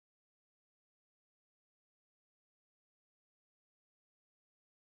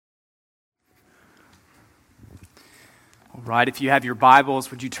Right, if you have your Bibles,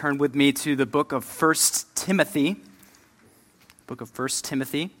 would you turn with me to the book of 1 Timothy? Book of 1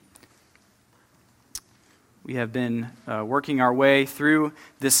 Timothy. We have been working our way through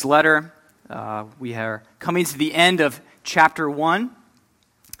this letter. We are coming to the end of chapter 1.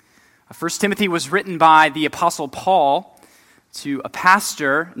 1 Timothy was written by the Apostle Paul to a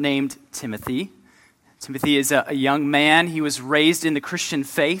pastor named Timothy. Timothy is a young man. He was raised in the Christian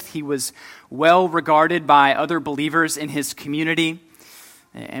faith. He was well regarded by other believers in his community.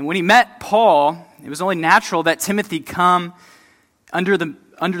 And when he met Paul, it was only natural that Timothy come under the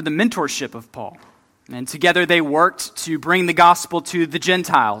mentorship of Paul. And together they worked to bring the gospel to the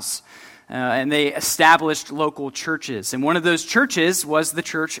Gentiles. And they established local churches. And one of those churches was the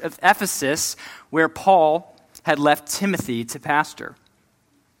church of Ephesus, where Paul had left Timothy to pastor.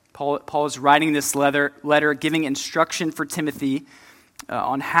 Paul is writing this letter giving instruction for Timothy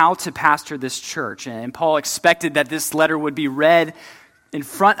on how to pastor this church. And Paul expected that this letter would be read in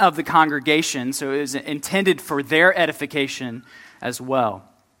front of the congregation, so it was intended for their edification as well.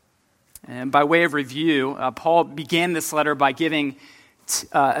 And by way of review, Paul began this letter by giving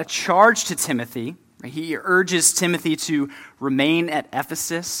a charge to Timothy. He urges Timothy to remain at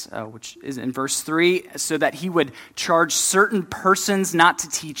Ephesus, which is in verse 3, so that he would charge certain persons not to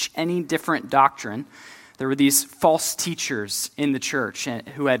teach any different doctrine. There were these false teachers in the church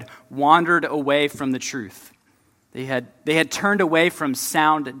who had wandered away from the truth. They had turned away from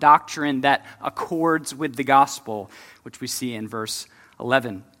sound doctrine that accords with the gospel, which we see in verse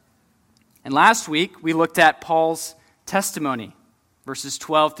 11. And last week, we looked at Paul's testimony. Verses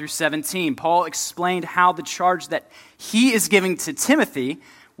 12 through 17, Paul explained how the charge that he is giving to Timothy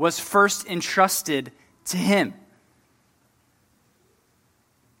was first entrusted to him.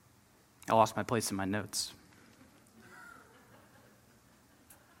 I lost my place in my notes.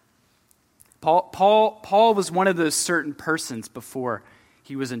 Paul was one of those certain persons before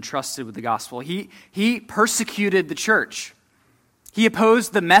he was entrusted with the gospel. He persecuted the church. He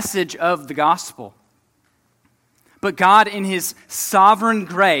opposed the message of the gospel. But God, in his sovereign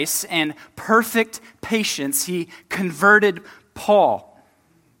grace and perfect patience, he converted Paul.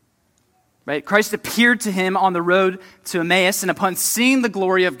 Right? Christ appeared to him on the road to Emmaus, and upon seeing the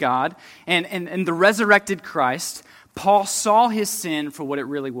glory of God and the resurrected Christ, Paul saw his sin for what it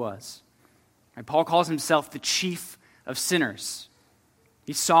really was. Right? Paul calls himself the chief of sinners.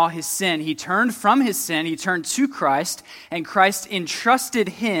 He saw his sin. He turned from his sin. He turned to Christ, and Christ entrusted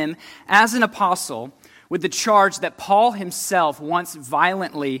him as an apostle with the charge that Paul himself once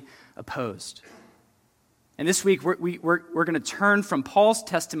violently opposed. And this week, we're going to turn from Paul's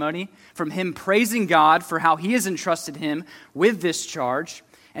testimony, from him praising God for how he has entrusted him with this charge,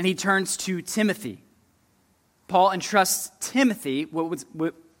 and he turns to Timothy. Paul entrusts Timothy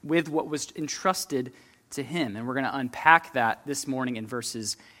with what was entrusted to him, and we're going to unpack that this morning in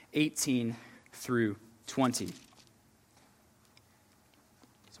verses 18 through 20. So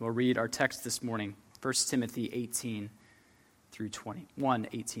we'll read our text this morning. 1 Timothy 18 through 20.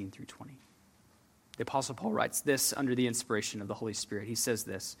 1:18 through 20. The Apostle Paul writes this under the inspiration of the Holy Spirit. He says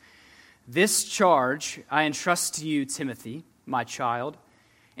this: "This charge I entrust to you, Timothy, my child,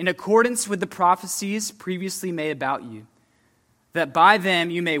 in accordance with the prophecies previously made about you, that by them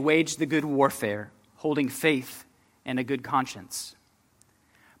you may wage the good warfare, holding faith and a good conscience.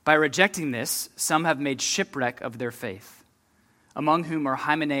 By rejecting this, some have made shipwreck of their faith, among whom are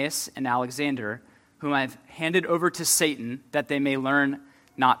Hymenaeus and Alexander, whom I have handed over to Satan, that they may learn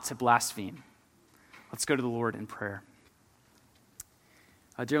not to blaspheme." Let's go to the Lord in prayer.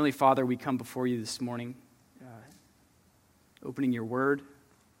 Dear Heavenly Father, we come before you this morning, opening your word.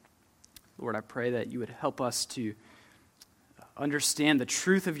 Lord, I pray that you would help us to understand the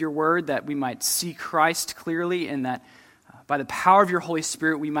truth of your word, that we might see Christ clearly, and that by the power of your Holy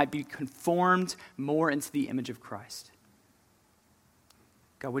Spirit, we might be conformed more into the image of Christ.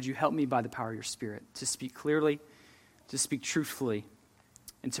 God, would you help me by the power of your Spirit to speak clearly, to speak truthfully,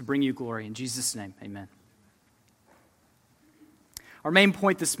 and to bring you glory. In Jesus' name, amen. Our main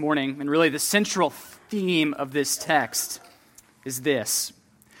point this morning, and really the central theme of this text, is this: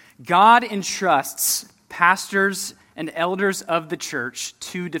 God entrusts pastors and elders of the church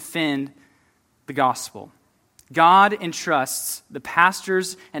to defend the gospel. God entrusts the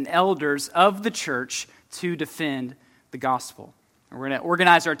pastors and elders of the church to defend the gospel. We're going to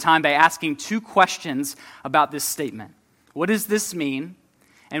organize our time by asking two questions about this statement. What does this mean,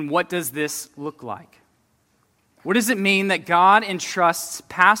 and what does this look like? What does it mean that God entrusts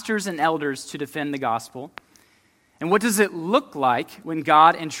pastors and elders to defend the gospel? And what does it look like when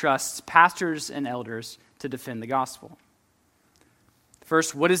God entrusts pastors and elders to defend the gospel?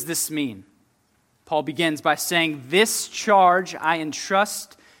 First, what does this mean? Paul begins by saying, "This charge I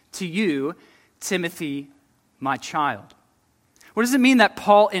entrust to you, Timothy, my child." What does it mean that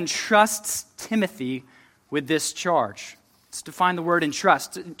Paul entrusts Timothy with this charge? Let's define the word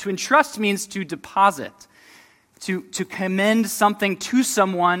entrust. To entrust means to deposit, to commend something to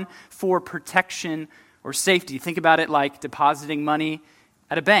someone for protection or safety. Think about it like depositing money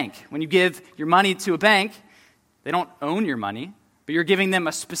at a bank. When you give your money to a bank, they don't own your money, but you're giving them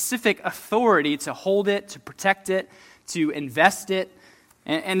a specific authority to hold it, to protect it, to invest it,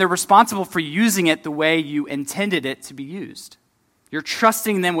 and they're responsible for using it the way you intended it to be used. You're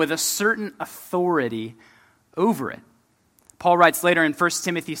trusting them with a certain authority over it. Paul writes later in 1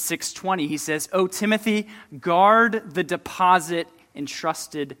 Timothy 6:20, he says, "O Timothy, guard the deposit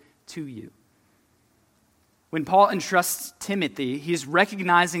entrusted to you." When Paul entrusts Timothy, he's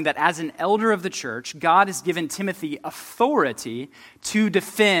recognizing that as an elder of the church, God has given Timothy authority to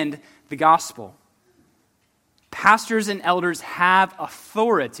defend the gospel. Pastors and elders have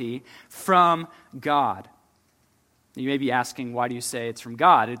authority from God. You may be asking, why do you say it's from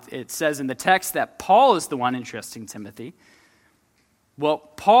God? It says in the text that Paul is the one entrusting Timothy. Well,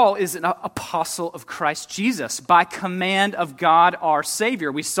 Paul is an apostle of Christ Jesus by command of God our Savior.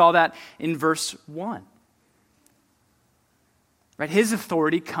 We saw that in verse 1. Right? His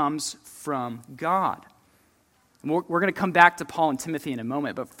authority comes from God. And we're going to come back to Paul and Timothy in a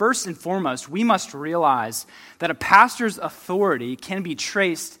moment, but first and foremost, we must realize that a pastor's authority can be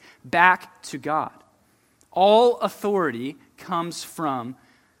traced back to God. All authority comes from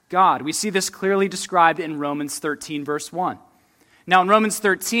God. We see this clearly described in Romans 13, verse 1. Now, in Romans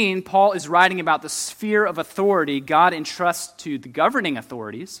 13, Paul is writing about the sphere of authority God entrusts to the governing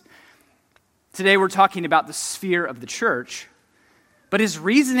authorities. Today, we're talking about the sphere of the church. But his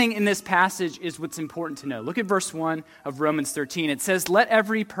reasoning in this passage is what's important to know. Look at verse 1 of Romans 13. It says, "Let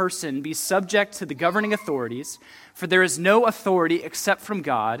every person be subject to the governing authorities, for there is no authority except from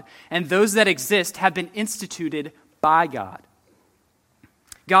God, and those that exist have been instituted by God."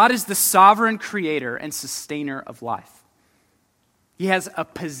 God is the sovereign creator and sustainer of life. He has a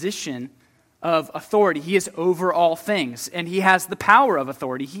position of authority. He is over all things, and he has the power of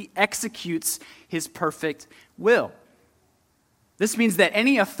authority. He executes his perfect will. This means that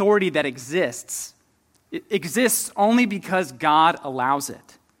any authority that exists, it exists only because God allows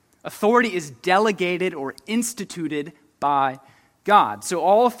it. Authority is delegated or instituted by God. So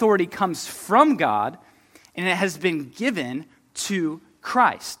all authority comes from God, and it has been given to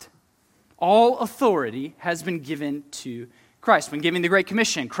Christ. All authority has been given to Christ. When giving the Great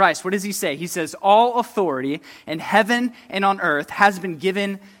Commission, Christ, what does he say? He says, "All authority in heaven and on earth has been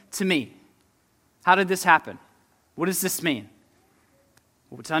given to me." How did this happen? What does this mean?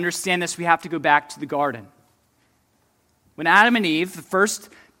 Well, to understand this, we have to go back to the garden. When Adam and Eve, the first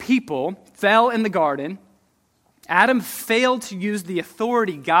people, fell in the garden, Adam failed to use the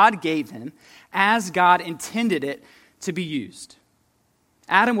authority God gave him as God intended it to be used.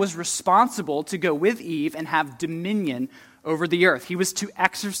 Adam was responsible to go with Eve and have dominion over the earth. He was to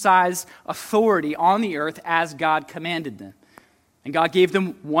exercise authority on the earth as God commanded them. And God gave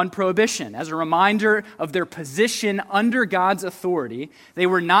them one prohibition. As a reminder of their position under God's authority, they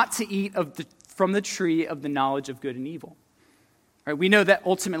were not to eat from the tree of the knowledge of good and evil. Right, we know that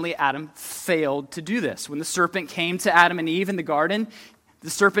ultimately Adam failed to do this. When the serpent came to Adam and Eve in the garden, the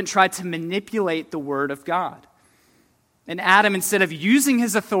serpent tried to manipulate the word of God. And Adam, instead of using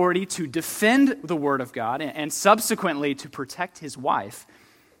his authority to defend the word of God and subsequently to protect his wife,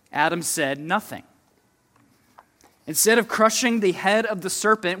 Adam said nothing. Instead of crushing the head of the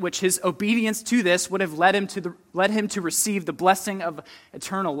serpent, which his obedience to this would have led him to receive the blessing of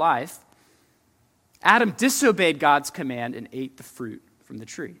eternal life, Adam disobeyed God's command and ate the fruit from the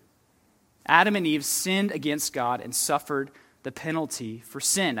tree. Adam and Eve sinned against God and suffered the penalty for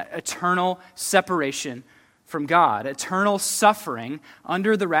sin, eternal separation from God, eternal suffering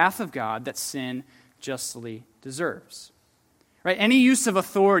under the wrath of God that sin justly deserves. Right? Any use of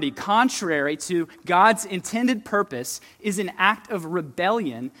authority contrary to God's intended purpose is an act of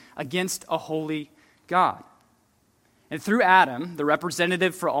rebellion against a holy God. And through Adam, the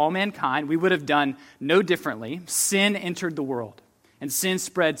representative for all mankind, we would have done no differently. Sin entered the world, and sin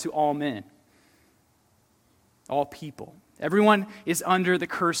spread to all men, all people. Everyone is under the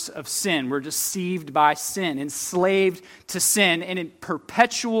curse of sin. We're deceived by sin, enslaved to sin, and in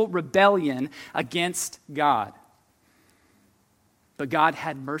perpetual rebellion against God. But God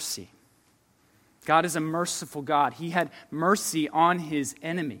had mercy. God is a merciful God. He had mercy on his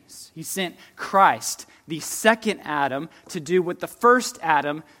enemies. He sent Christ, the second Adam, to do what the first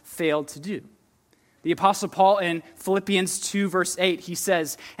Adam failed to do. The Apostle Paul in Philippians 2, verse 8, he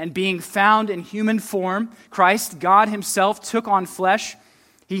says, "And being found in human form, Christ, God himself, took on flesh.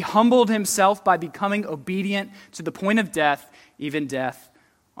 He humbled himself by becoming obedient to the point of death, even death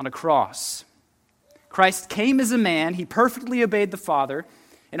on a cross." Christ came as a man. He perfectly obeyed the Father.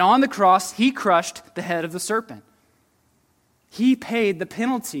 And on the cross, he crushed the head of the serpent. He paid the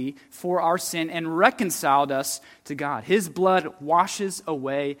penalty for our sin and reconciled us to God. His blood washes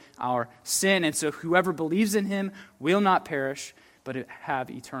away our sin. And so whoever believes in him will not perish, but have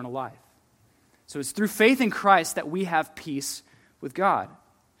eternal life. So it's through faith in Christ that we have peace with God.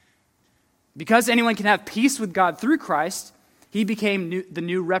 Because anyone can have peace with God through Christ, he became the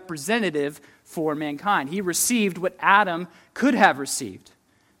new representative for mankind. He received what Adam could have received,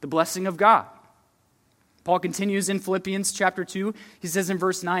 the blessing of God. Paul continues in Philippians chapter 2. He says in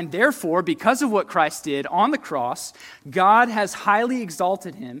verse 9, "Therefore, because of what Christ did on the cross, God has highly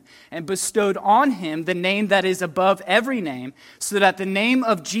exalted him and bestowed on him the name that is above every name, so that at the name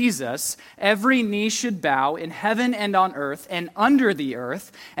of Jesus every knee should bow in heaven and on earth and under the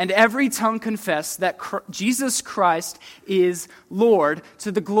earth, and every tongue confess that Jesus Christ is Lord,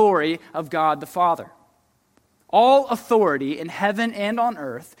 to the glory of God the Father." All authority in heaven and on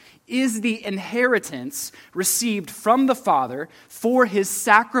earth is the inheritance received from the Father for his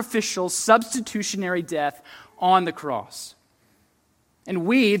sacrificial substitutionary death on the cross. And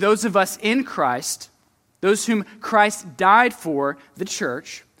we, those of us in Christ, those whom Christ died for, the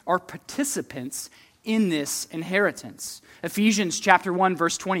church, are participants in this inheritance. Ephesians chapter 1,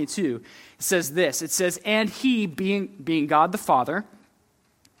 verse 22 says this. It says, "And he, being God the Father,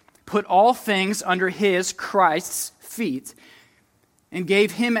 put all things under his, Christ's, feet, and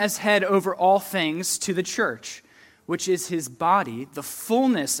gave him as head over all things to the church, which is his body, the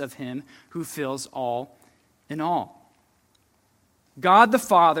fullness of him who fills all in all." God the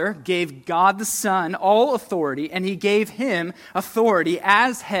Father gave God the Son all authority, and he gave him authority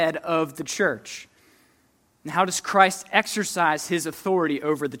as head of the church. And how does Christ exercise his authority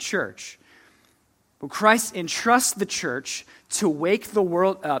over the church? Well, Christ entrusts the church to wake the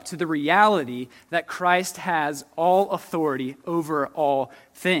world up to the reality that Christ has all authority over all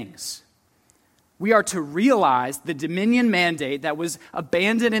things. We are to realize the dominion mandate that was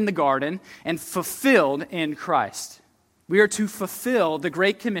abandoned in the garden and fulfilled in Christ. We are to fulfill the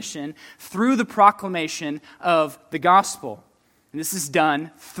Great Commission through the proclamation of the gospel. And this is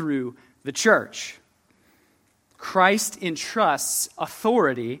done through the church. Christ entrusts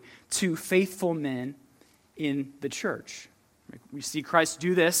authority to faithful men in the church. We see Christ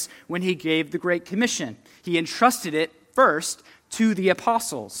do this when he gave the Great Commission. He entrusted it first to the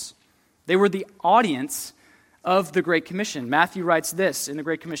apostles. They were the audience of the Great Commission. Matthew writes this in the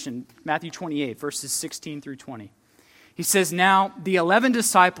Great Commission, Matthew 28, verses 16 through 20. He says, "Now the 11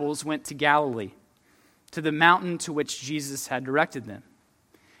 disciples went to Galilee, to the mountain to which Jesus had directed them.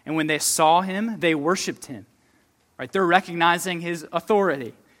 And when they saw him, they worshiped him." Right? They're recognizing his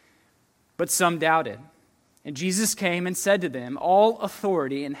authority. But some doubted. And Jesus came and said to them, "All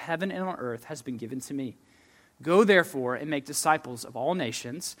authority in heaven and on earth has been given to me. Go therefore and make disciples of all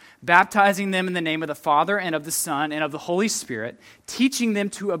nations, baptizing them in the name of the Father and of the Son and of the Holy Spirit, teaching them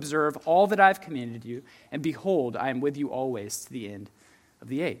to observe all that I have commanded you. And behold, I am with you always to the end of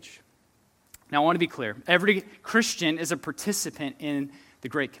the age." Now I want to be clear. Every Christian is a participant in the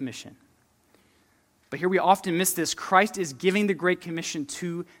Great Commission. But here we often miss this. Christ is giving the Great Commission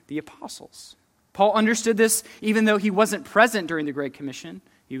to the apostles. Paul understood this even though he wasn't present during the Great Commission.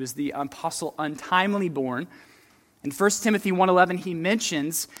 He was the apostle untimely born. In 1 Timothy 1:11, he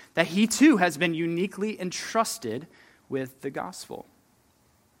mentions that he too has been uniquely entrusted with the gospel.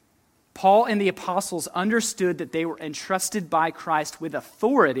 Paul and the apostles understood that they were entrusted by Christ with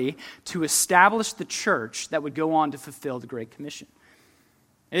authority to establish the church that would go on to fulfill the Great Commission.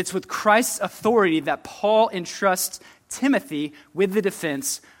 And it's with Christ's authority that Paul entrusts Timothy with the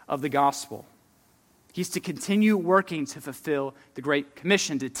defense of the gospel. He's to continue working to fulfill the Great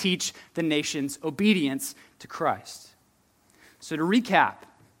Commission, to teach the nations obedience to Christ. So to recap,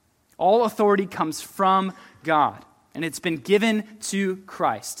 all authority comes from God, and it's been given to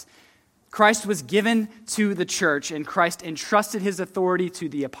Christ. Christ was given to the church, and Christ entrusted his authority to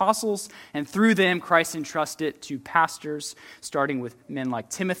the apostles, and through them, Christ entrusted it to pastors, starting with men like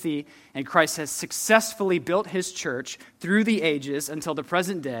Timothy, and Christ has successfully built his church through the ages until the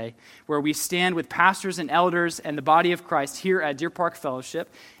present day, where we stand with pastors and elders and the body of Christ here at Deer Park Fellowship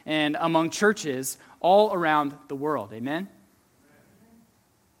and among churches all around the world. Amen?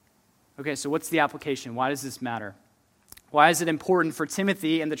 Okay, so what's the application? Why does this matter? Why is it important for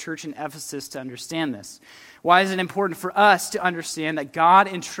Timothy and the church in Ephesus to understand this? Why is it important for us to understand that God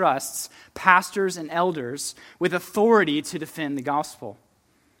entrusts pastors and elders with authority to defend the gospel?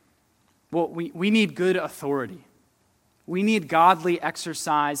 Well, we need good authority. We need godly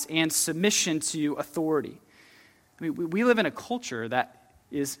exercise and submission to authority. I mean, we live in a culture that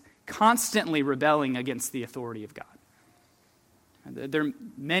is constantly rebelling against the authority of God. There are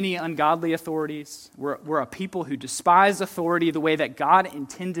many ungodly authorities. We're a people who despise authority the way that God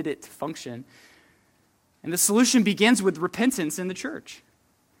intended it to function. And the solution begins with repentance in the church.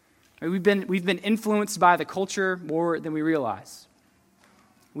 We've been influenced by the culture more than we realize.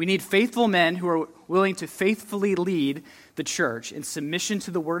 We need faithful men who are willing to faithfully lead the church in submission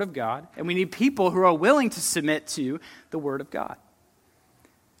to the Word of God, and we need people who are willing to submit to the Word of God.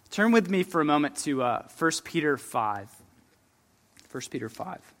 Turn with me for a moment to 1 Peter 5. 1 Peter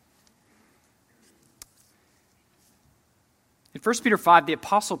 5. In 1 Peter 5, the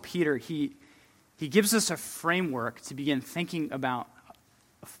Apostle Peter, he gives us a framework to begin thinking about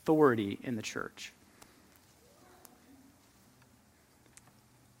authority in the church.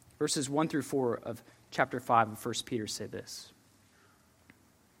 Verses 1 through 4 of chapter 5 of 1 Peter say this.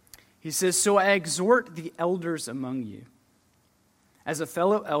 He says, "So I exhort the elders among you, as a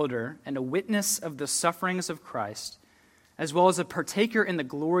fellow elder and a witness of the sufferings of Christ, as well as a partaker in the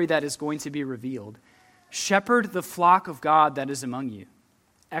glory that is going to be revealed, shepherd the flock of God that is among you,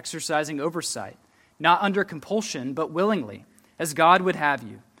 exercising oversight, not under compulsion, but willingly, as God would have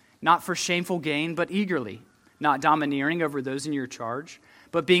you, not for shameful gain, but eagerly, not domineering over those in your charge,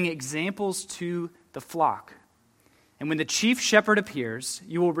 but being examples to the flock. And when the chief shepherd appears,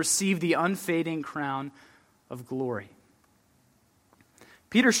 you will receive the unfading crown of glory."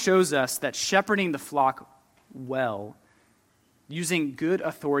 Peter shows us that shepherding the flock well, using good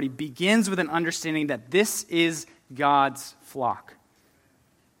authority, begins with an understanding that this is God's flock.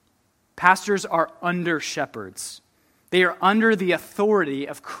 Pastors are under shepherds. They are under the authority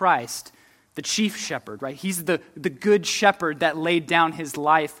of Christ, the chief shepherd, right? He's the good shepherd that laid down his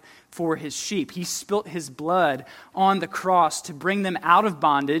life for his sheep. He spilt his blood on the cross to bring them out of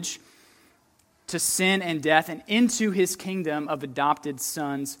bondage to sin and death and into his kingdom of adopted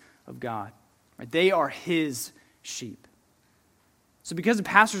sons of God. Right? They are his sheep. So because the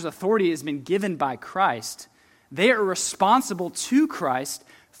pastor's authority has been given by Christ, they are responsible to Christ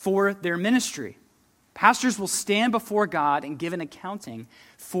for their ministry. Pastors will stand before God and give an accounting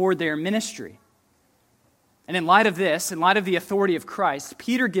for their ministry. And in light of this, in light of the authority of Christ,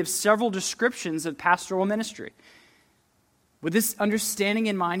 Peter gives several descriptions of pastoral ministry. With this understanding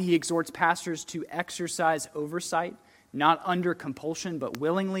in mind, he exhorts pastors to exercise oversight, not under compulsion, but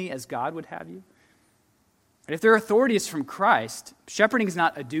willingly as God would have you. And if their authority is from Christ, shepherding is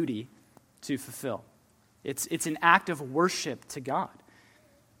not a duty to fulfill. It's an act of worship to God.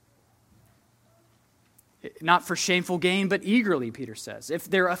 Not for shameful gain, but eagerly, Peter says. If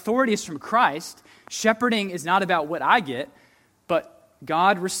their authority is from Christ, shepherding is not about what I get, but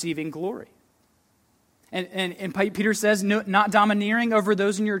God receiving glory. And Peter says, no, not domineering over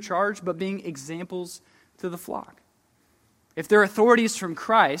those in your charge, but being examples to the flock. If their authority is from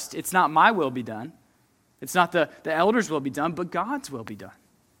Christ, it's not my will be done. It's not the elders' will be done, but God's will be done.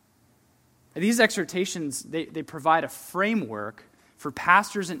 And these exhortations, they provide a framework for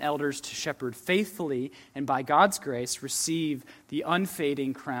pastors and elders to shepherd faithfully and by God's grace receive the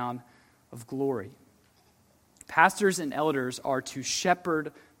unfading crown of glory. Pastors and elders are to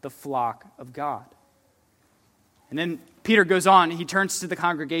shepherd the flock of God. And then Peter goes on, he turns to the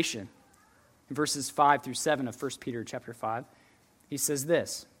congregation. In verses 5 through 7 of 1 Peter chapter 5, he says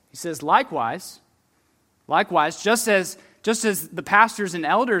this. He says, Likewise, just as the pastors and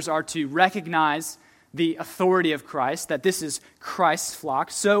elders are to recognize the authority of Christ, that this is Christ's flock,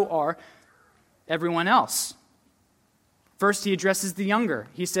 so are everyone else. First, he addresses the younger.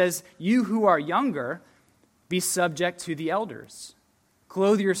 He says, "You who are younger, be subject to the elders.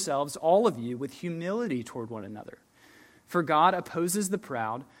 Clothe yourselves, all of you, with humility toward one another. For God opposes the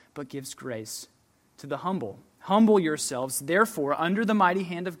proud, but gives grace to the humble. Humble yourselves, therefore, under the mighty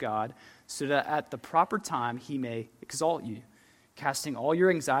hand of God, so that at the proper time he may exalt you, casting all your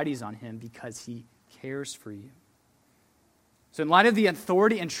anxieties on him because he cares for you." So in light of the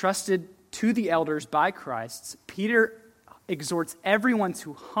authority entrusted to the elders by Christ, Peter exhorts everyone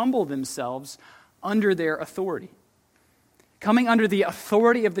to humble themselves under their authority. Coming under the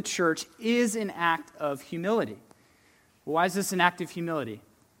authority of the church is an act of humility. Why is this an act of humility?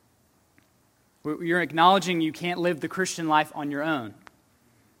 You're acknowledging you can't live the Christian life on your own.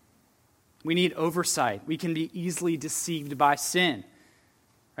 We need oversight. We can be easily deceived by sin.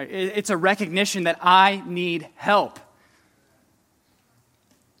 Right? It's a recognition that I need help.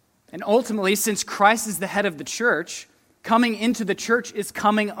 And ultimately, since Christ is the head of the church, coming into the church is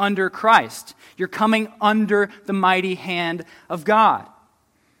coming under Christ. You're coming under the mighty hand of God.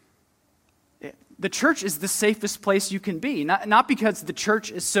 The church is the safest place you can be, not because the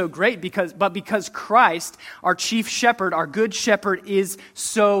church is so great, but because Christ, our chief shepherd, our good shepherd, is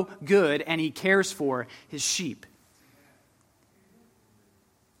so good and he cares for his sheep.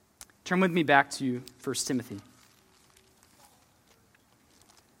 Turn with me back to 1 Timothy.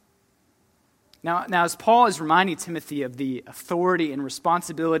 Now, as Paul is reminding Timothy of the authority and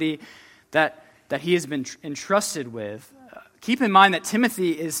responsibility that he has been entrusted with, keep in mind that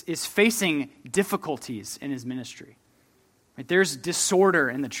Timothy is facing difficulties in his ministry. Right? There's disorder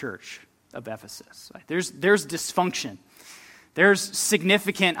in the church of Ephesus. Right? There's dysfunction. There's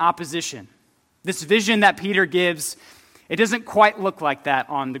significant opposition. This vision that Peter gives, it doesn't quite look like that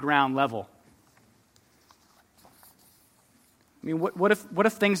on the ground level. I mean, what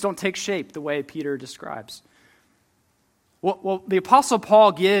if things don't take shape the way Peter describes? Well, the Apostle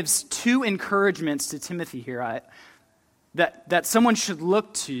Paul gives two encouragements to Timothy here that someone should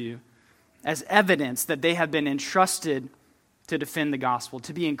look to as evidence that they have been entrusted to defend the gospel,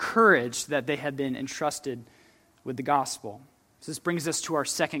 to be encouraged that they have been entrusted with the gospel. So this brings us to our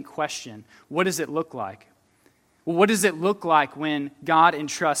second question. What does it look like? Well, what does it look like when God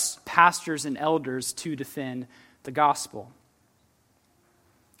entrusts pastors and elders to defend the gospel?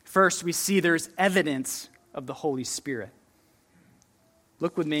 First, we see there's evidence of the Holy Spirit.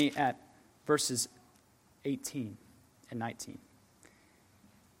 Look with me at verses 18 and 19.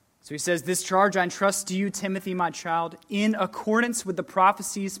 So he says, "This charge I entrust to you, Timothy, my child, in accordance with the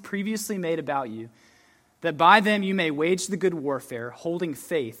prophecies previously made about you, that by them you may wage the good warfare, holding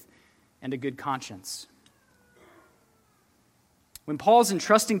faith and a good conscience." When Paul is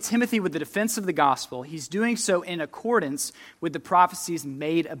entrusting Timothy with the defense of the gospel, he's doing so in accordance with the prophecies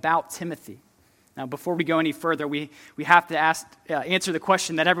made about Timothy. Now, before we go any further, we have to answer the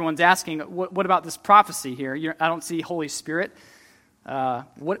question that everyone's asking, what about this prophecy here? I don't see Holy Spirit.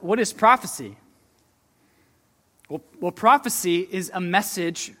 What is prophecy? Well, prophecy is a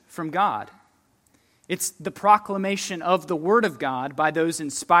message from God. It's the proclamation of the Word of God by those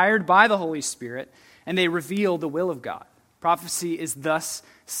inspired by the Holy Spirit, and they reveal the will of God. Prophecy is thus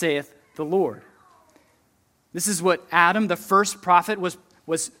saith the Lord. This is what Adam, the first prophet,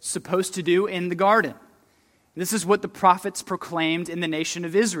 was supposed to do in the garden. This is what the prophets proclaimed in the nation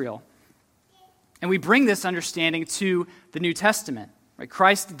of Israel. And we bring this understanding to the New Testament. Right?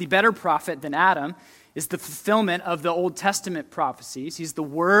 Christ, the better prophet than Adam, is the fulfillment of the Old Testament prophecies. He's the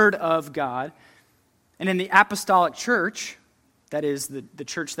Word of God. And in the apostolic church, that is the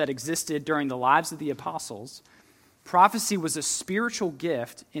church that existed during the lives of the apostles, prophecy was a spiritual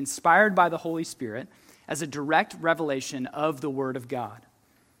gift inspired by the Holy Spirit as a direct revelation of the Word of God.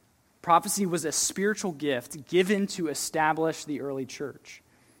 Prophecy was a spiritual gift given to establish the early church.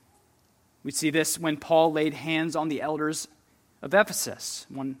 We see this when Paul laid hands on the elders of Ephesus,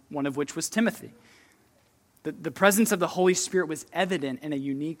 one of which was Timothy. The presence of the Holy Spirit was evident in a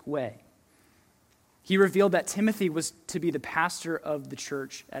unique way. He revealed that Timothy was to be the pastor of the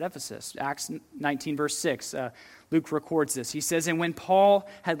church at Ephesus. Acts 19, verse 6, Luke records this. He says, "And when Paul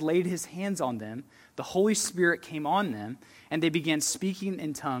had laid his hands on them, the Holy Spirit came on them, and they began speaking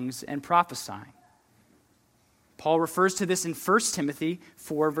in tongues and prophesying." Paul refers to this in 1 Timothy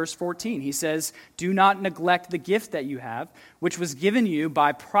 4, verse 14. He says, "Do not neglect the gift that you have, which was given you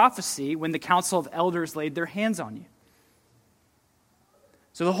by prophecy when the council of elders laid their hands on you."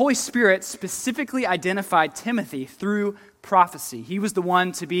 So the Holy Spirit specifically identified Timothy through prophecy. He was the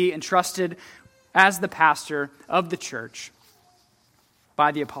one to be entrusted as the pastor of the church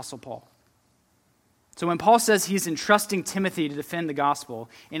by the Apostle Paul. So when Paul says he's entrusting Timothy to defend the gospel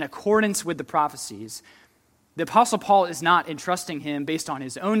in accordance with the prophecies, the Apostle Paul is not entrusting him based on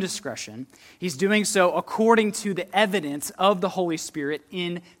his own discretion. He's doing so according to the evidence of the Holy Spirit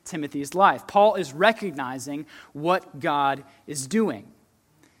in Timothy's life. Paul is recognizing what God is doing.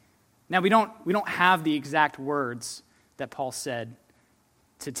 Now, we don't have the exact words that Paul said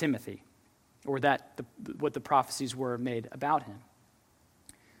to Timothy, or what the prophecies were made about him.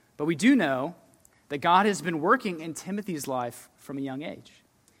 But we do know that God has been working in Timothy's life from a young age.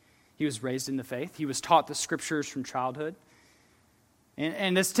 He was raised in the faith. He was taught the scriptures from childhood.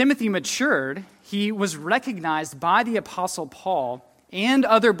 And as Timothy matured, he was recognized by the Apostle Paul and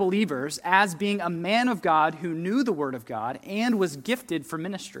other believers as being a man of God who knew the Word of God and was gifted for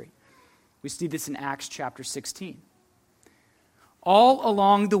ministry. We see this in Acts chapter 16. All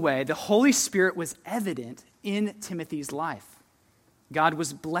along the way, the Holy Spirit was evident in Timothy's life. God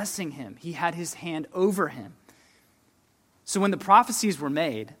was blessing him. He had his hand over him. So when the prophecies were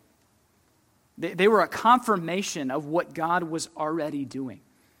made, They were a confirmation of what God was already doing.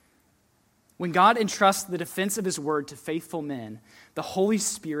 When God entrusts the defense of his word to faithful men, the Holy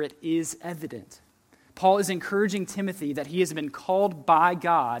Spirit is evident. Paul is encouraging Timothy that he has been called by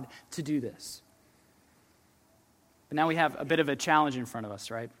God to do this. But now we have a bit of a challenge in front of us,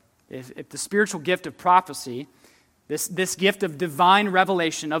 right? If the spiritual gift of prophecy, this gift of divine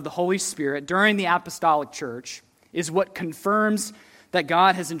revelation of the Holy Spirit during the apostolic church, is what confirms that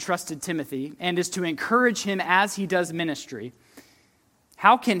God has entrusted Timothy and is to encourage him as he does ministry,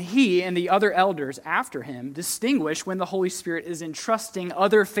 how can he and the other elders after him distinguish when the Holy Spirit is entrusting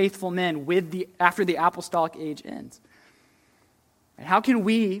other faithful men after the apostolic age ends? And how can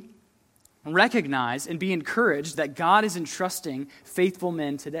we recognize and be encouraged that God is entrusting faithful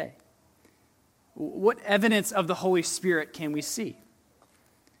men today? What evidence of the Holy Spirit can we see?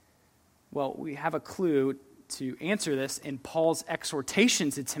 Well, we have a clue to answer this in Paul's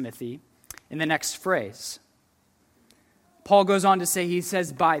exhortation to Timothy in the next phrase. Paul goes on to say, he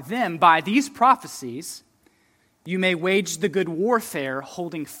says, by these prophecies, you may wage the good warfare,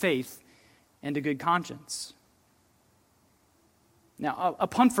 holding faith and a good conscience. Now,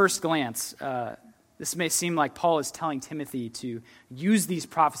 upon first glance, this may seem like Paul is telling Timothy to use these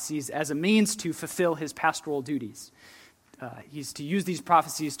prophecies as a means to fulfill his pastoral duties. He's to use these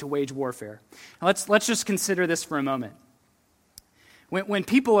prophecies to wage warfare. Now, let's just consider this for a moment. When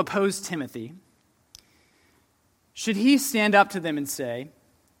people oppose Timothy, should he stand up to them and say,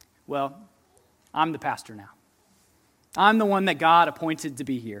 well, I'm the pastor now. I'm the one that God appointed to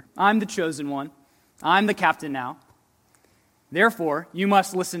be here. I'm the chosen one. I'm the captain now. Therefore, you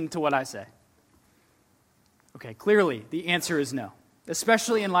must listen to what I say. Okay, clearly the answer is no,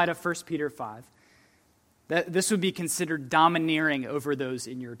 especially in light of 1 Peter 5. That this would be considered domineering over those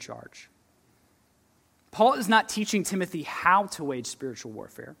in your charge. Paul is not teaching Timothy how to wage spiritual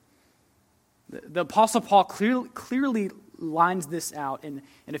warfare. The Apostle Paul clearly lines this out in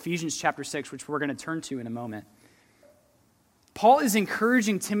Ephesians chapter 6, which we're going to turn to in a moment. Paul is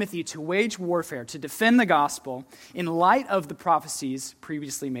encouraging Timothy to wage warfare, to defend the gospel in light of the prophecies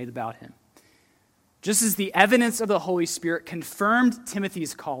previously made about him. Just as the evidence of the Holy Spirit confirmed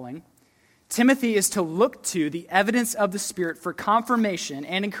Timothy's calling, Timothy is to look to the evidence of the Spirit for confirmation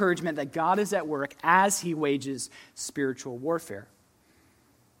and encouragement that God is at work as he wages spiritual warfare.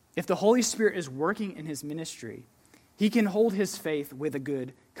 If the Holy Spirit is working in his ministry, he can hold his faith with a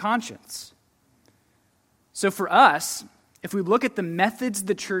good conscience. So for us, if we look at the methods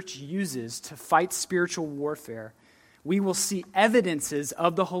the church uses to fight spiritual warfare, we will see evidences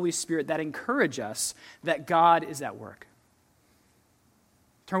of the Holy Spirit that encourage us that God is at work.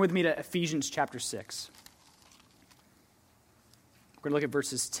 Turn with me to Ephesians chapter 6. We're going to look at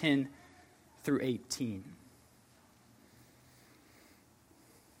verses 10 through 18.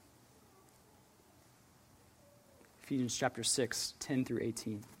 Ephesians chapter 6, 10 through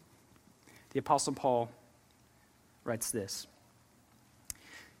 18. The Apostle Paul writes this.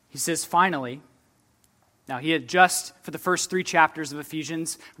 He says, finally, now he had just, for the first 3 chapters of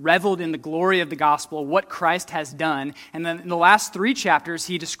Ephesians, reveled in the glory of the gospel, what Christ has done. And then in the last 3 chapters,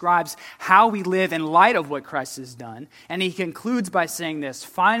 he describes how we live in light of what Christ has done. And he concludes by saying this,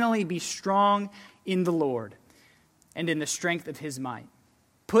 finally be strong in the Lord and in the strength of his might.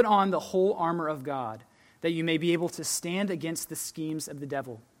 Put on the whole armor of God, that you may be able to stand against the schemes of the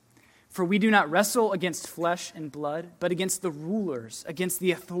devil. For we do not wrestle against flesh and blood, but against the rulers, against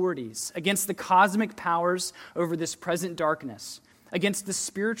the authorities, against the cosmic powers over this present darkness, against the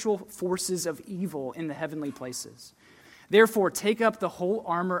spiritual forces of evil in the heavenly places. Therefore, take up the whole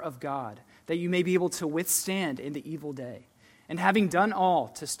armor of God, that you may be able to withstand in the evil day, and having done all,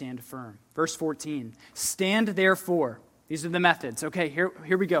 to stand firm. Verse 14, stand therefore. These are the methods. Okay,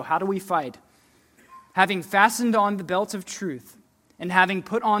 here we go. How do we fight? Having fastened on the belt of truth, and having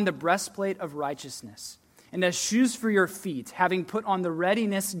put on the breastplate of righteousness, and as shoes for your feet, having put on the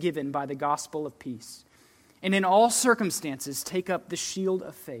readiness given by the gospel of peace. And in all circumstances, take up the shield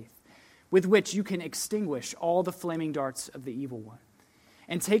of faith, with which you can extinguish all the flaming darts of the evil one.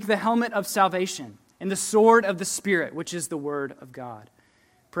 And take the helmet of salvation, and the sword of the Spirit, which is the word of God,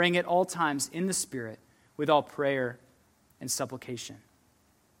 praying at all times in the Spirit, with all prayer and supplication.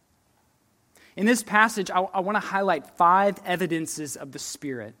 In this passage, I want to highlight 5 evidences of the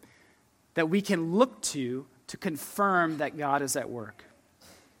Spirit that we can look to confirm that God is at work.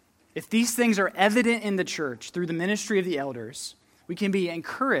 If these things are evident in the church through the ministry of the elders, we can be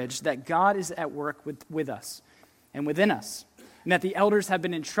encouraged that God is at work with us and within us, and that the elders have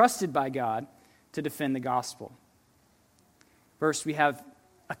been entrusted by God to defend the gospel. First, we have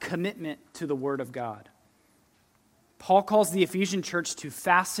a commitment to the Word of God. Paul calls the Ephesian church to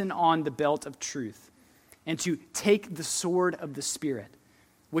fasten on the belt of truth and to take the sword of the Spirit,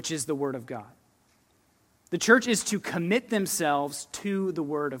 which is the Word of God. The church is to commit themselves to the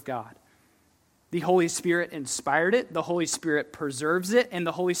Word of God. The Holy Spirit inspired it, the Holy Spirit preserves it, and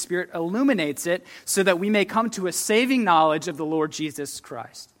the Holy Spirit illuminates it so that we may come to a saving knowledge of the Lord Jesus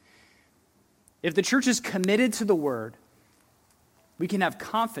Christ. If the church is committed to the Word, we can have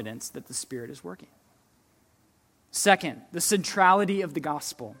confidence that the Spirit is working. Second, the centrality of the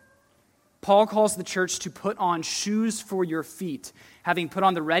gospel. Paul calls the church to put on shoes for your feet, having put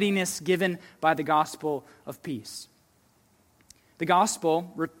on the readiness given by the gospel of peace. The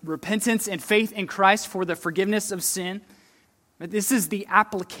gospel, repentance and faith in Christ for the forgiveness of sin, this is the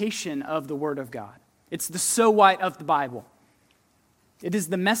application of the Word of God. It's the so what of the Bible. It is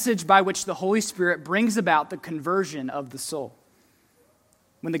the message by which the Holy Spirit brings about the conversion of the soul.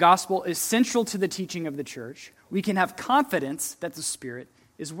 When the gospel is central to the teaching of the church, we can have confidence that the Spirit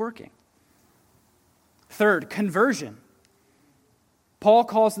is working. Third, conversion. Paul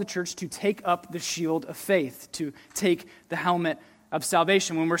calls the church to take up the shield of faith, to take the helmet of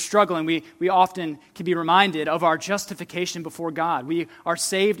salvation. When we're struggling, we often can be reminded of our justification before God. We are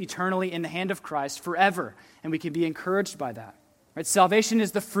saved eternally in the hand of Christ forever, and we can be encouraged by that. Right? Salvation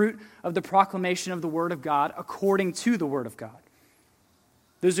is the fruit of the proclamation of the Word of God according to the Word of God.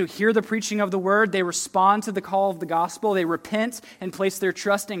 Those who hear the preaching of the Word, they respond to the call of the gospel, they repent and place their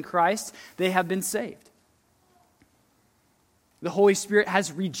trust in Christ, they have been saved. The Holy Spirit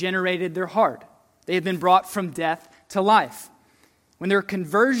has regenerated their heart. They have been brought from death to life. When there are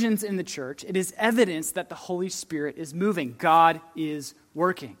conversions in the church, it is evidence that the Holy Spirit is moving. God is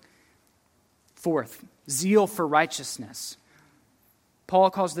working. Fourth, zeal for righteousness. Paul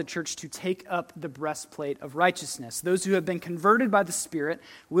calls the church to take up the breastplate of righteousness. Those who have been converted by the Spirit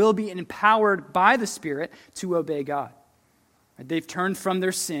will be empowered by the Spirit to obey God. They've turned from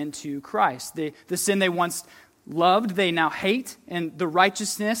their sin to Christ. The sin they once loved, they now hate, and the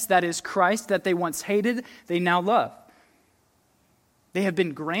righteousness that is Christ that they once hated, they now love. They have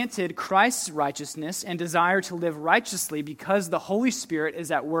been granted Christ's righteousness and desire to live righteously because the Holy Spirit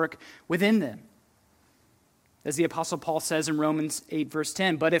is at work within them. As the Apostle Paul says in Romans 8, verse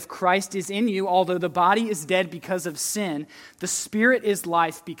 10, "But if Christ is in you, although the body is dead because of sin, the Spirit is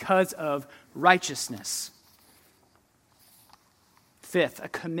life because of righteousness." Fifth, a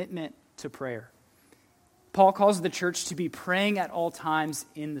commitment to prayer. Paul calls the church to be praying at all times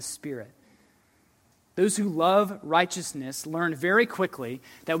in the Spirit. Those who love righteousness learn very quickly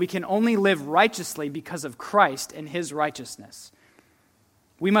that we can only live righteously because of Christ and His righteousness.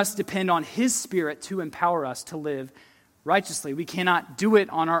 We must depend on His Spirit to empower us to live righteously. We cannot do it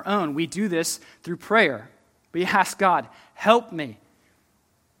on our own. We do this through prayer. We ask God, help me.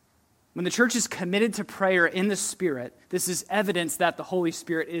 When the church is committed to prayer in the Spirit, this is evidence that the Holy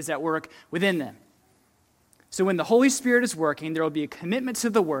Spirit is at work within them. So when the Holy Spirit is working, there will be a commitment to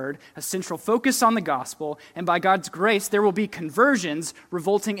the Word, a central focus on the gospel, and by God's grace, there will be conversions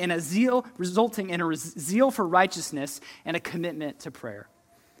resulting in a zeal for righteousness and a commitment to prayer.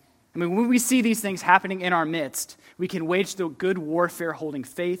 I mean, when we see these things happening in our midst, we can wage the good warfare holding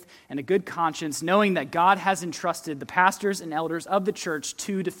faith and a good conscience, knowing that God has entrusted the pastors and elders of the church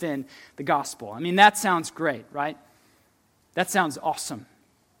to defend the gospel. I mean, that sounds great, right? That sounds awesome.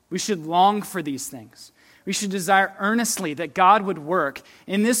 We should long for these things. We should desire earnestly that God would work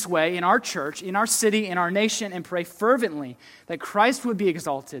in this way in our church, in our city, in our nation, and pray fervently that Christ would be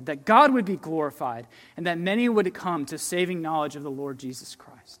exalted, that God would be glorified, and that many would come to saving knowledge of the Lord Jesus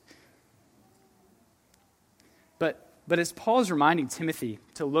Christ. But as Paul is reminding Timothy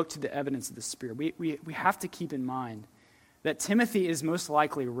to look to the evidence of the Spirit, we have to keep in mind that Timothy is most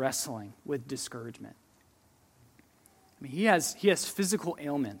likely wrestling with discouragement. I mean, he has physical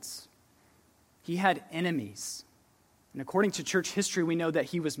ailments. He had enemies. And according to church history, we know that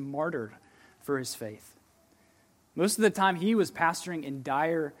he was martyred for his faith. Most of the time, he was pastoring in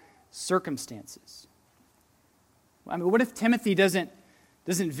dire circumstances. I mean, what if Timothy doesn't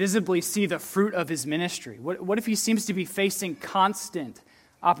visibly see the fruit of his ministry? What if he seems to be facing constant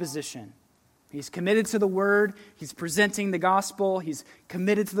opposition? He's committed to the Word, he's presenting the gospel, he's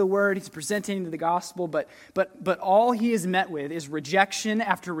committed to the Word, he's presenting the gospel, but all he is met with is rejection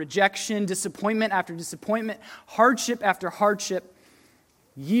after rejection, disappointment after disappointment, hardship after hardship,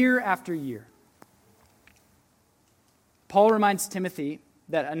 year after year. Paul reminds Timothy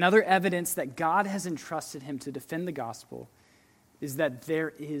that another evidence that God has entrusted him to defend the gospel is that there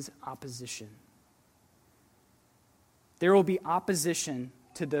is opposition. There will be opposition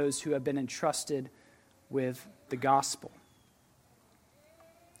to those who have been entrusted with the gospel.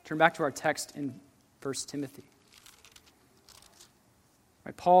 Turn back to our text in 1 Timothy.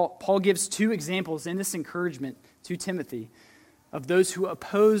 Right? Paul gives two examples in this encouragement to Timothy of those who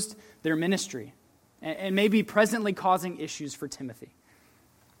opposed their ministry and may be presently causing issues for Timothy.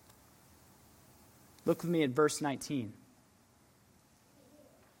 Look with me at verse 19.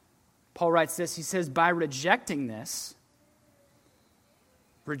 Paul writes this. He says, by rejecting this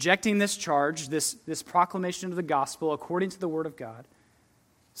charge, this proclamation of the gospel according to the word of God,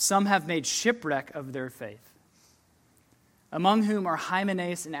 some have made shipwreck of their faith, among whom are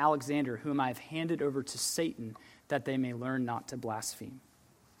Hymenaeus and Alexander, whom I have handed over to Satan, that they may learn not to blaspheme.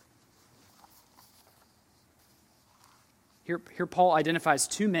 Here Paul identifies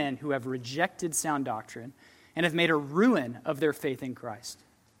two men who have rejected sound doctrine and have made a ruin of their faith in Christ.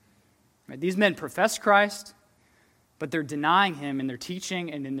 Right? These men profess Christ, but they're denying him in their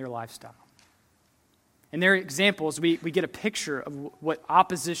teaching and in their lifestyle. In their examples, we get a picture of what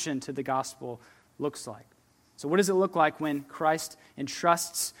opposition to the gospel looks like. So what does it look like when Christ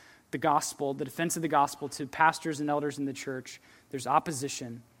entrusts the gospel, the defense of the gospel, to pastors and elders in the church? There's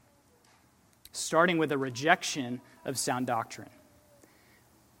opposition, starting with a rejection of sound doctrine.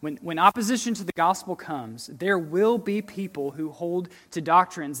 When opposition to the gospel comes, there will be people who hold to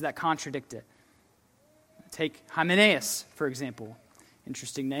doctrines that contradict it. Take Hymenaeus, for example.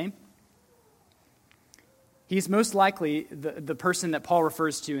 Interesting name. He's most likely the person that Paul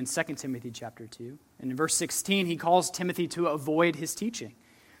refers to in 2 Timothy chapter 2. And in verse 16, he calls Timothy to avoid his teaching.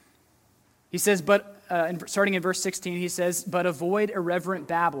 He says, starting in verse 16, he says, but avoid irreverent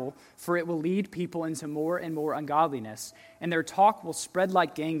babble, for it will lead people into more and more ungodliness, and their talk will spread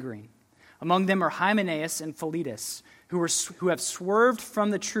like gangrene. Among them are Hymenaeus and Philetus, who have swerved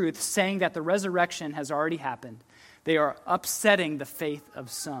from the truth, saying that the resurrection has already happened. They are upsetting the faith of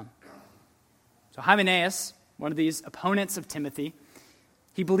some. So Hymenaeus, one of these opponents of Timothy,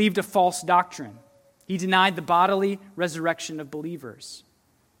 he believed a false doctrine. He denied the bodily resurrection of believers.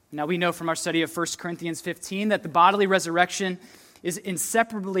 Now we know from our study of 1 Corinthians 15 that the bodily resurrection is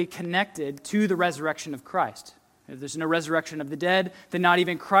inseparably connected to the resurrection of Christ. If there's no resurrection of the dead, then not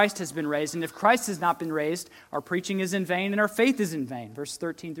even Christ has been raised. And if Christ has not been raised, our preaching is in vain and our faith is in vain. Verse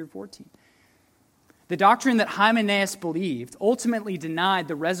 13 through 14. The doctrine that Hymenaeus believed ultimately denied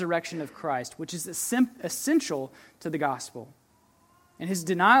the resurrection of Christ, which is essential to the gospel. And his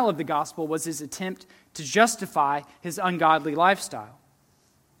denial of the gospel was his attempt to justify his ungodly lifestyle.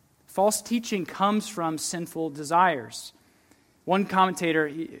 False teaching comes from sinful desires. One commentator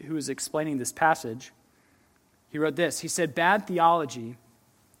who was explaining this passage, he wrote this. He said, bad theology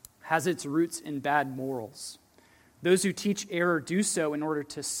has its roots in bad morals. Those who teach error do so in order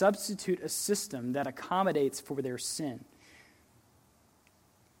to substitute a system that accommodates for their sin.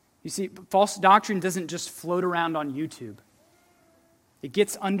 You see, false doctrine doesn't just float around on YouTube. It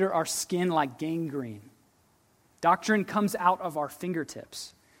gets under our skin like gangrene. Doctrine comes out of our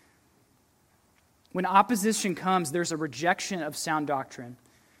fingertips. When opposition comes, there's a rejection of sound doctrine.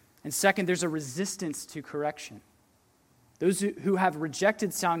 And second, there's a resistance to correction. Those who have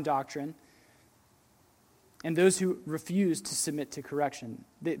rejected sound doctrine and those who refuse to submit to correction,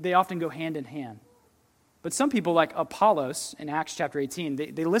 they often go hand in hand. But some people, like Apollos in Acts chapter 18,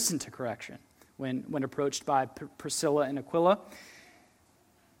 they listen to correction when approached by Priscilla and Aquila.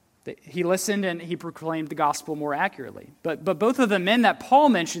 He listened and he proclaimed the gospel more accurately. But both of the men that Paul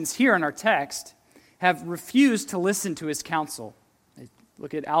mentions here in our text have refused to listen to his counsel.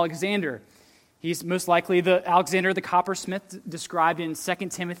 Look at Alexander. He's most likely the Alexander the coppersmith described in 2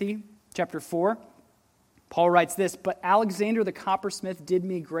 Timothy chapter 4. Paul writes this, but Alexander the coppersmith did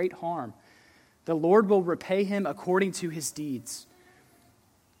me great harm. The Lord will repay him according to his deeds.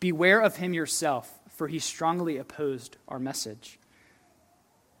 Beware of him yourself, for he strongly opposed our message.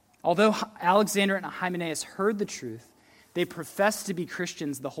 Although Alexander and Hymenaeus heard the truth, they professed to be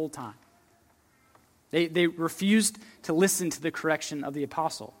Christians the whole time. They refused to listen to the correction of the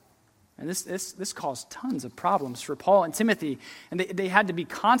apostle. And this caused tons of problems for Paul and Timothy. And they had to be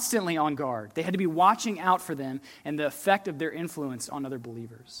constantly on guard. They had to be watching out for them and the effect of their influence on other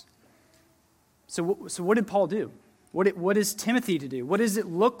believers. So what did Paul do? What is Timothy to do? What does it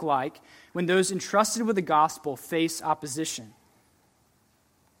look like when those entrusted with the gospel face opposition?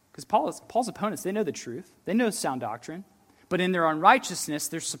 Because Paul's opponents, they know the truth. They know sound doctrine. But in their unrighteousness,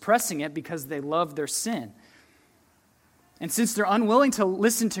 they're suppressing it because they love their sin. And since they're unwilling to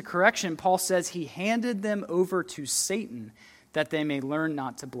listen to correction, Paul says he handed them over to Satan that they may learn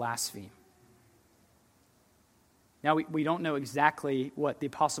not to blaspheme. Now, we don't know exactly what the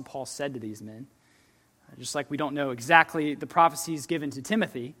Apostle Paul said to these men, just like we don't know exactly the prophecies given to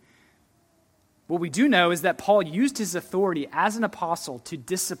Timothy. What we do know is that Paul used his authority as an apostle to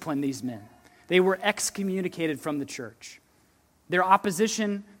discipline these men. They were excommunicated from the church. Their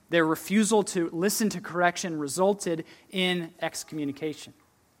opposition, their refusal to listen to correction resulted in excommunication.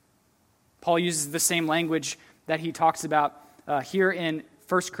 Paul uses the same language that he talks about here in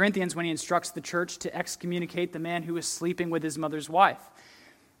 1 Corinthians when he instructs the church to excommunicate the man who was sleeping with his mother's wife.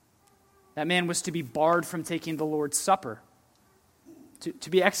 That man was to be barred from taking the Lord's Supper. To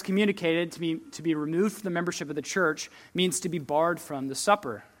be excommunicated, to be removed from the membership of the church, means to be barred from the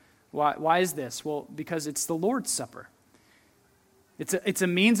supper. Why is this? Well, because it's the Lord's Supper. It's a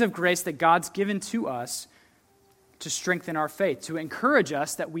means of grace that God's given to us to strengthen our faith, to encourage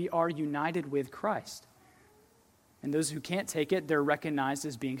us that we are united with Christ. And those who can't take it, they're recognized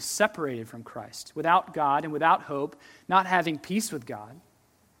as being separated from Christ, without God and without hope, not having peace with God.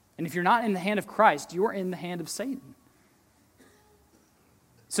 And if you're not in the hand of Christ, you're in the hand of Satan.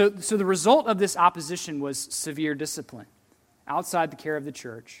 So the result of this opposition was severe discipline outside the care of the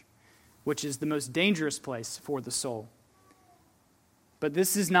church, which is the most dangerous place for the soul. But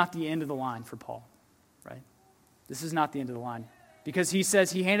this is not the end of the line for Paul, right? This is not the end of the line. Because he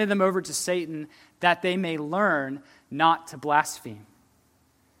says he handed them over to Satan that they may learn not to blaspheme.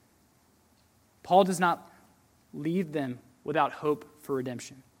 Paul does not leave them without hope for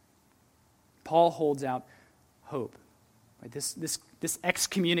redemption. Paul holds out hope. Right? This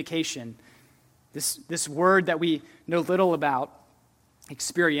excommunication, this word that we know little about,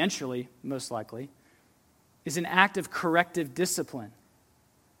 experientially, most likely, is an act of corrective discipline.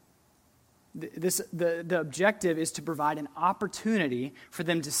 The objective is to provide an opportunity for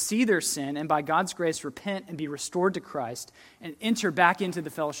them to see their sin and by God's grace repent and be restored to Christ and enter back into the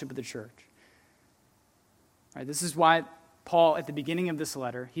fellowship of the church. Right, this is why Paul, at the beginning of this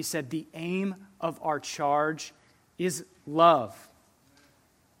letter, he said, the aim of our charge is love.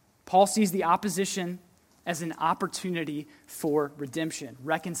 Paul sees the opposition as an opportunity for redemption,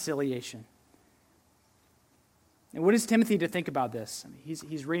 reconciliation. And what is Timothy to think about this? I mean,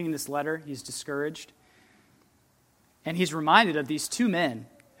 he's reading this letter, he's discouraged, and he's reminded of these two men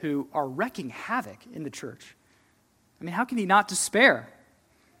who are wreaking havoc in the church. I mean, how can he not despair?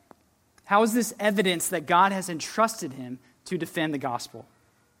 How is this evidence that God has entrusted him to defend the gospel?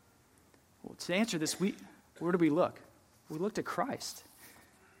 Well, to answer this, where do we look? We look to Christ.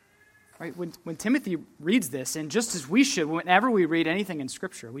 Right? When Timothy reads this, and just as we should, whenever we read anything in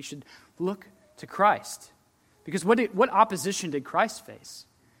Scripture, we should look to Christ. Because what opposition did Christ face?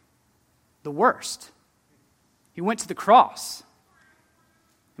 The worst. He went to the cross.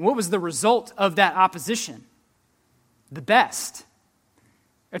 And what was the result of that opposition? The best.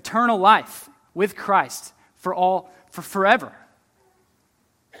 Eternal life with Christ for forever.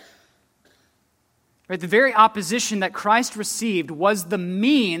 Right? The very opposition that Christ received was the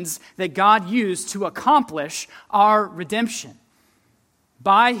means that God used to accomplish our redemption.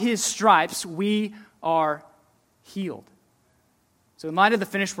 By his stripes, we are healed. So in light of the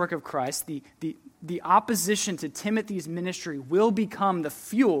finished work of Christ, the opposition to Timothy's ministry will become the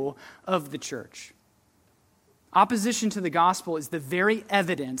fuel of the church. Opposition to the gospel is the very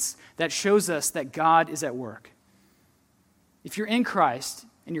evidence that shows us that God is at work. If you're in Christ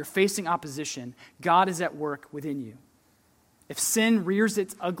and you're facing opposition, God is at work within you. If sin rears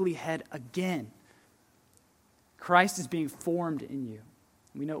its ugly head again, Christ is being formed in you.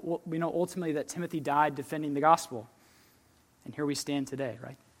 We know ultimately that Timothy died defending the gospel. And here we stand today,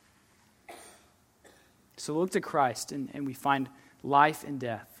 right? So look to Christ and we find life in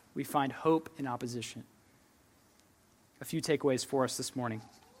death. We find hope in opposition. A few takeaways for us this morning.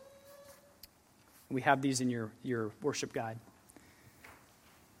 We have these in your worship guide.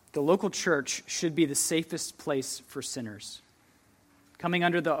 The local church should be the safest place for sinners. Coming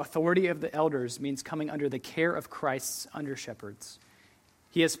under the authority of the elders means coming under the care of Christ's under-shepherds.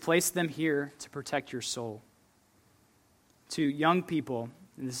 He has placed them here to protect your soul. To young people,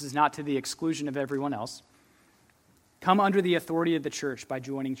 and this is not to the exclusion of everyone else, come under the authority of the church by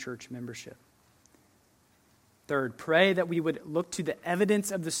joining church membership. Third, pray that we would look to the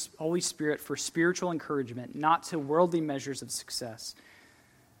evidence of the Holy Spirit for spiritual encouragement, not to worldly measures of success.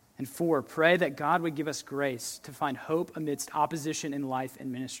 And four, pray that God would give us grace to find hope amidst opposition in life and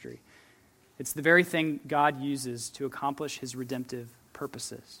ministry. It's the very thing God uses to accomplish his redemptive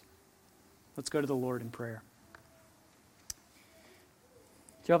purposes. Let's go to the Lord in prayer.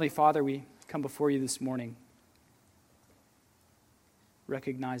 Dear Heavenly Father, we come before you this morning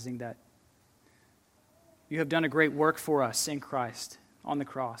recognizing that you have done a great work for us in Christ on the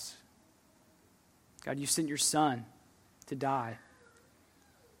cross. God, you sent your Son to die.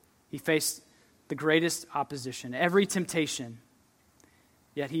 He faced the greatest opposition, every temptation,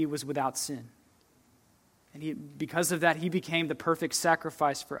 yet he was without sin. And because of that, he became the perfect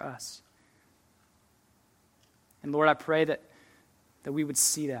sacrifice for us. And Lord, I pray that that we would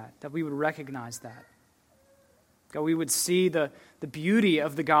see that we would recognize that. God, we would see the beauty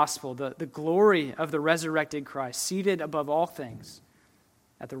of the gospel, the glory of the resurrected Christ, seated above all things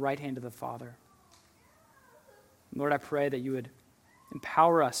at the right hand of the Father. Lord, I pray that you would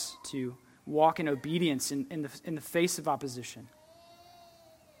empower us to walk in obedience in the face of opposition,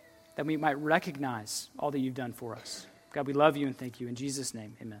 that we might recognize all that you've done for us. God, we love you and thank you. In Jesus'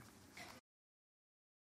 name, amen.